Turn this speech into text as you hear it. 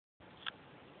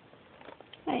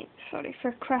sorry for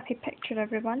a crappy picture,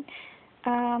 everyone.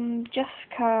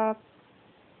 Jessica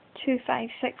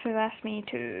 256 has asked me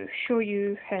to show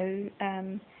you how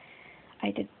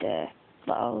I did the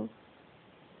little,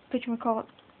 whatchamacallit,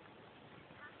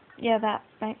 yeah, that,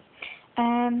 right.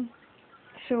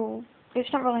 So it's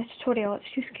not really a tutorial, it's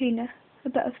just kind of a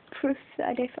bit of proof that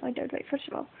I definitely did. Right, first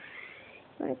of all,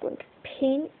 I'm going to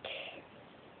paint,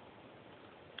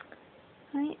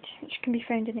 right, which can be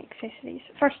found in accessories.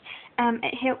 First,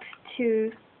 it helps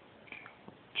to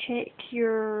check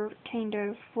your kind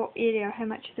of what area, how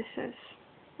much this is.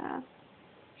 You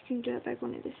can do it by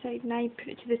going to the side, and I put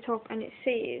it to the top, and it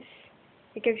says,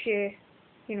 it gives you,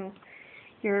 you know,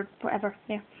 your whatever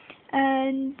there.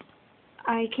 And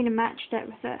I kind of matched it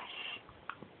with this.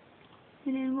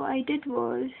 And then what I did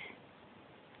was,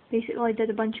 basically I did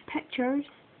a bunch of pictures,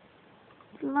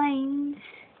 lines,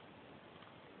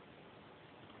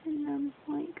 and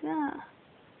like that.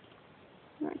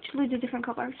 Actually, loads of different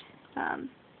colours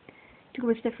to go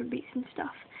with different beats and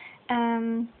stuff.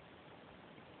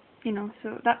 You know,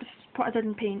 so that's what I did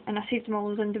in Paint, and I saved them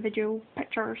all as individual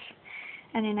pictures,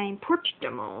 and then I imported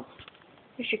them all,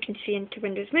 as you can see, into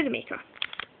Windows Movie Maker.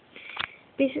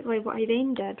 Basically, what I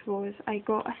then did was I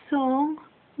got a song.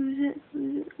 Was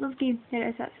it Love Game? There it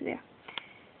is. That's there.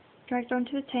 Dragged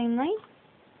onto the timeline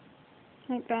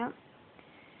like that,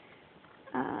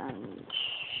 and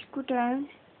go down.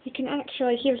 You can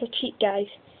actually, here's a cheat, guys.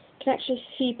 You can actually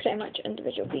see pretty much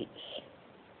individual beats.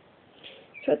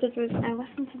 So what I did was I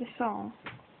listened to the song.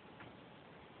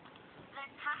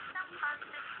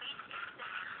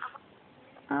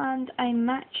 And I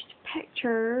matched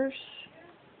pictures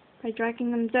by dragging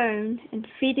them down and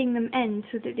fading them in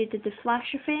so that they did the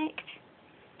flash effect.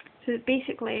 So that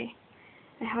basically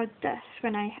I had this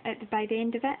when by the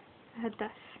end of it, I had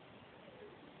this.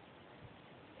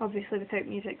 Obviously without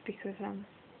music because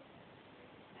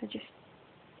I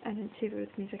didn't save it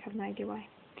with music, I have no idea why.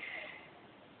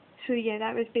 So yeah,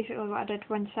 that was basically what I did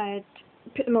once I had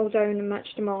put them all down and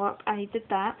matched them all up. I did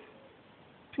that.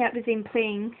 That was then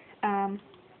playing,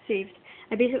 saved.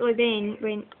 I basically then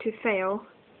went to File,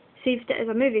 saved it as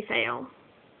a movie file,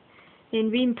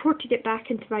 then re-imported it back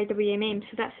into my WMM,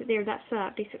 so that's it there, that's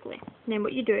that basically. And then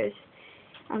what you do is,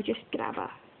 I'll just grab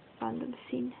a random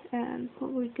scene.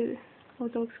 What will we do? All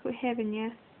dogs go to heaven, yeah?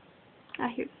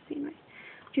 Here's the scene, right?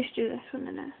 Just do this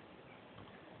one now.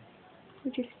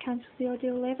 We'll just cancel the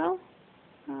audio level,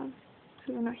 so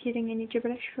we're not hearing any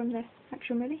gibberish from the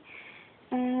actual movie.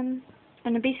 And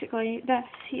then basically this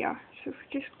here, so if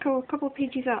we just go a couple of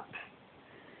pages up,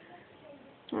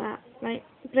 right,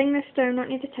 bring this down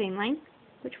onto the timeline,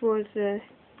 which was the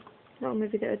little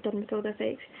movie that I'd done with all the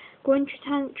effects. Go into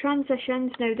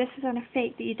transitions. Now this is an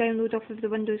effect that you download off of the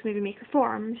Windows Movie Maker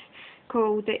forums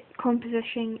called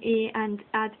Composition A and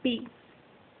Add B.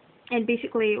 And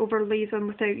basically overlays them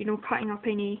without, you know, cutting up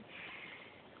any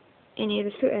of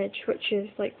the footage, which is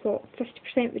like what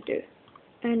 50% would do.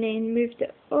 And then moved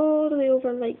it all the way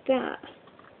over like that,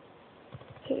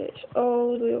 so it's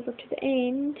all the way over to the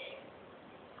end.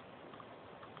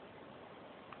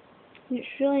 And it's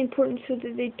really important so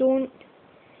that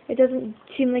it doesn't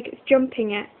seem like it's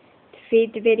jumping it, to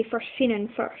fade the very first scene in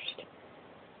first.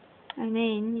 And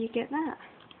then you get that.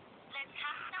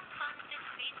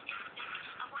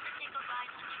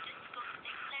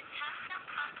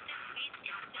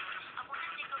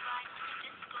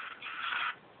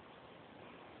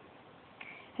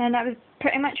 And that was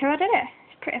pretty much how I did it.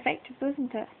 It's pretty effective,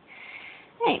 wasn't it?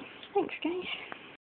 Right, thanks guys.